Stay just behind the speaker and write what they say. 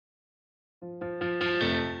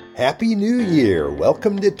Happy New Year!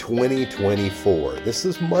 Welcome to 2024. This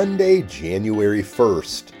is Monday, January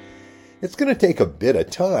 1st. It's going to take a bit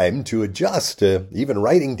of time to adjust to even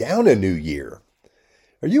writing down a new year.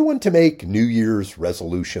 Are you one to make New Year's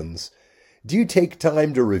resolutions? Do you take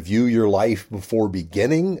time to review your life before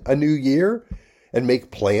beginning a new year and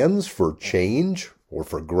make plans for change or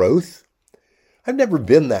for growth? I've never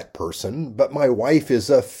been that person, but my wife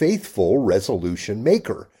is a faithful resolution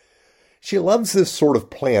maker. She loves this sort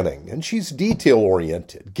of planning, and she's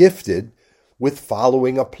detail-oriented, gifted with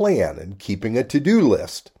following a plan and keeping a to-do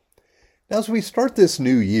list. Now, as we start this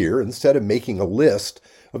new year, instead of making a list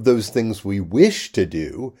of those things we wish to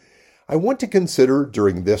do, I want to consider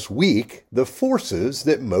during this week the forces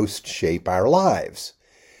that most shape our lives,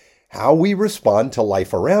 how we respond to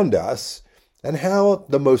life around us, and how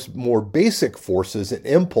the more basic forces and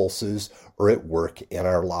impulses are at work in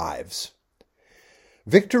our lives.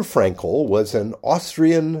 Viktor Frankl was an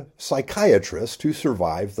Austrian psychiatrist who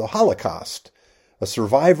survived the Holocaust, a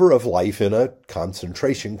survivor of life in a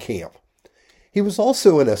concentration camp. He was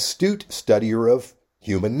also an astute studier of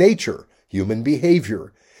human nature, human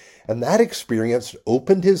behavior, and that experience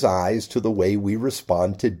opened his eyes to the way we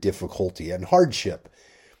respond to difficulty and hardship,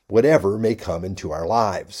 whatever may come into our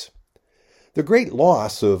lives. The great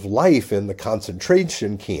loss of life in the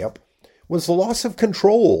concentration camp was the loss of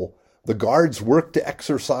control. The guards worked to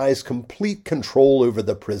exercise complete control over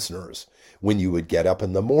the prisoners. When you would get up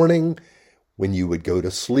in the morning, when you would go to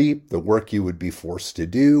sleep, the work you would be forced to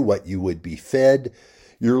do, what you would be fed,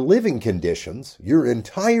 your living conditions, your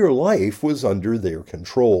entire life was under their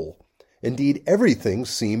control. Indeed, everything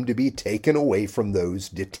seemed to be taken away from those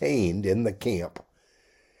detained in the camp.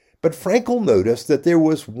 But Frankl noticed that there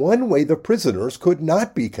was one way the prisoners could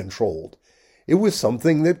not be controlled. It was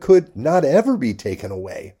something that could not ever be taken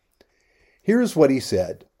away. Here's what he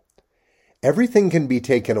said: "Everything can be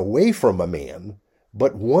taken away from a man,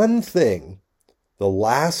 but one thing, the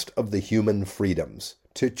last of the human freedoms,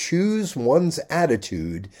 to choose one's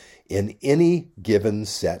attitude in any given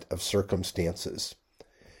set of circumstances."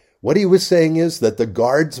 What he was saying is that the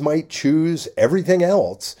guards might choose everything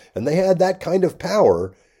else, and they had that kind of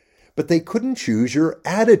power, but they couldn't choose your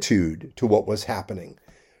attitude to what was happening.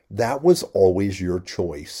 That was always your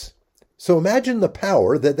choice. So imagine the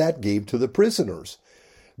power that gave to the prisoners.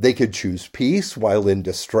 They could choose peace while in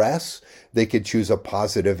distress. They could choose a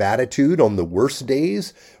positive attitude on the worst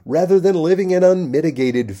days rather than living in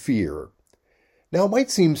unmitigated fear. Now, it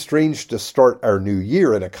might seem strange to start our new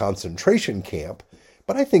year in a concentration camp,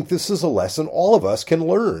 but I think this is a lesson all of us can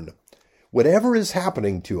learn. Whatever is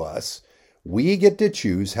happening to us, we get to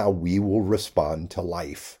choose how we will respond to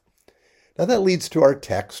life. Now, that leads to our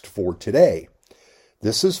text for today.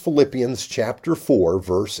 This is Philippians chapter 4,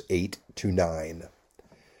 verse 8 to 9.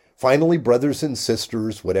 "Finally, brothers and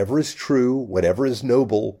sisters, whatever is true, whatever is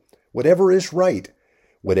noble, whatever is right,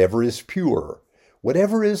 whatever is pure,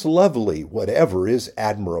 whatever is lovely, whatever is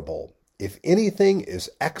admirable, if anything is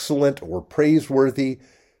excellent or praiseworthy,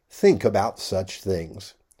 think about such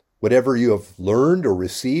things. Whatever you have learned or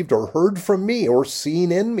received or heard from me or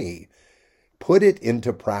seen in me, put it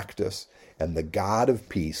into practice, and the God of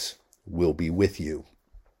peace will be with you."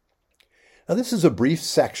 Now, this is a brief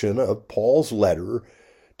section of Paul's letter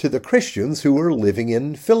to the Christians who were living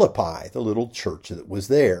in Philippi, the little church that was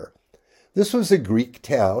there. This was a Greek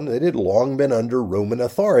town that had long been under Roman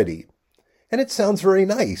authority. And it sounds very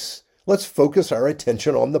nice. Let's focus our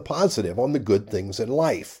attention on the positive, on the good things in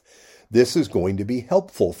life. This is going to be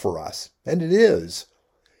helpful for us, and it is.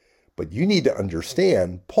 But you need to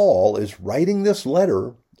understand, Paul is writing this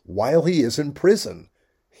letter while he is in prison.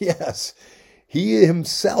 Yes, he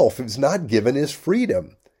himself is not given his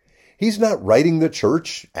freedom. He's not writing the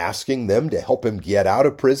church, asking them to help him get out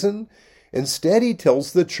of prison. Instead, he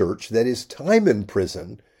tells the church that his time in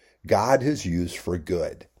prison, God has used for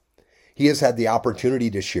good. He has had the opportunity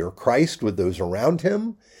to share Christ with those around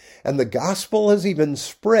him, and the gospel has even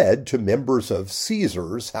spread to members of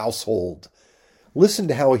Caesar's household. Listen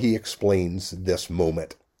to how he explains this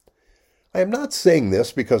moment. "I am not saying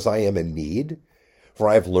this because I am in need, for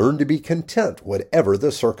I have learned to be content whatever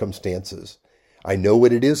the circumstances. I know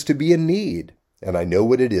what it is to be in need, and I know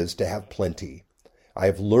what it is to have plenty. I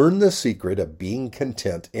have learned the secret of being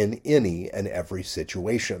content in any and every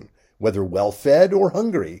situation, whether well-fed or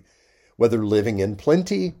hungry, whether living in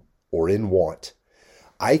plenty or in want.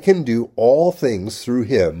 I can do all things through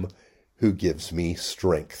him who gives me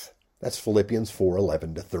strength." That's Philippians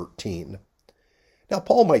 4:11-13. Now,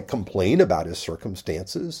 Paul might complain about his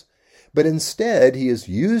circumstances, but instead he has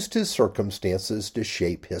used his circumstances to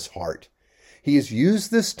shape his heart. He has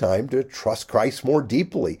used this time to trust Christ more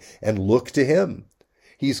deeply and look to him.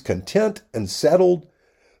 He's content and settled,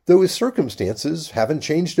 though his circumstances haven't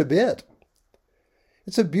changed a bit.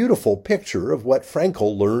 It's a beautiful picture of what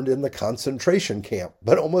Frankl learned in the concentration camp,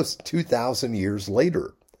 but almost 2,000 years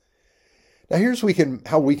later. Now here's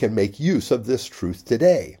how we can make use of this truth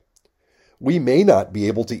today. We may not be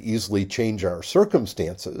able to easily change our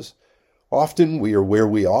circumstances. Often we are where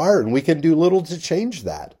we are and we can do little to change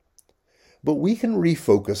that. But we can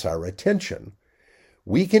refocus our attention.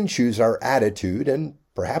 We can choose our attitude, and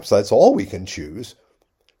perhaps that's all we can choose.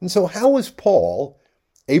 And so how was Paul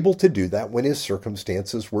able to do that when his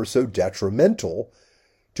circumstances were so detrimental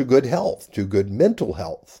to good health, to good mental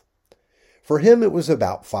health? For him, it was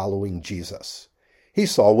about following Jesus. He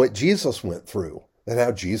saw what Jesus went through and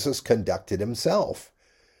how Jesus conducted himself.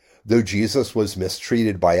 Though Jesus was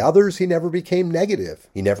mistreated by others, he never became negative.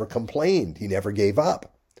 He never complained. He never gave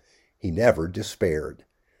up. He never despaired.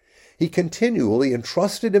 He continually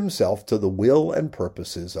entrusted himself to the will and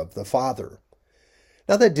purposes of the Father.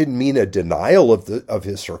 Now, that didn't mean a denial of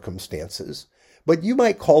his circumstances, but you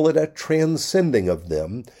might call it a transcending of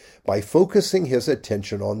them by focusing his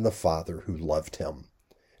attention on the Father who loved him.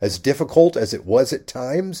 As difficult as it was at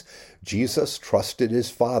times, Jesus trusted his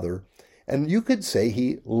Father, and you could say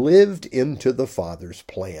he lived into the Father's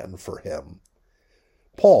plan for him.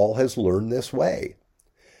 Paul has learned this way.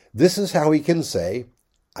 This is how he can say,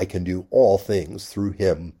 I can do all things through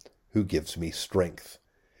him who gives me strength.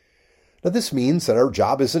 Now, this means that our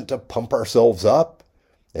job isn't to pump ourselves up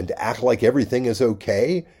and to act like everything is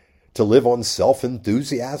okay, to live on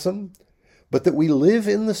self-enthusiasm, but that we live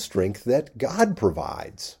in the strength that God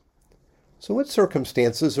provides. So what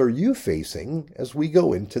circumstances are you facing as we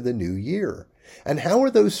go into the new year? And how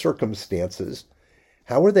are those circumstances,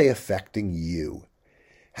 how are they affecting you?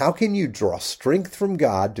 How can you draw strength from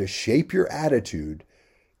God to shape your attitude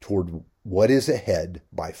toward what is ahead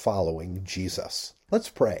by following Jesus? Let's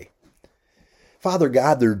pray. Father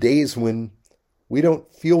God, there are days when we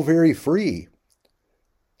don't feel very free.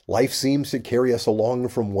 Life seems to carry us along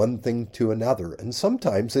from one thing to another, and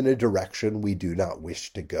sometimes in a direction we do not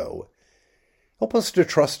wish to go. Help us to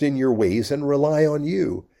trust in your ways and rely on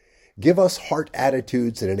you. Give us heart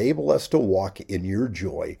attitudes and enable us to walk in your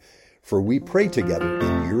joy. For we pray together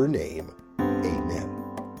in your name. Amen.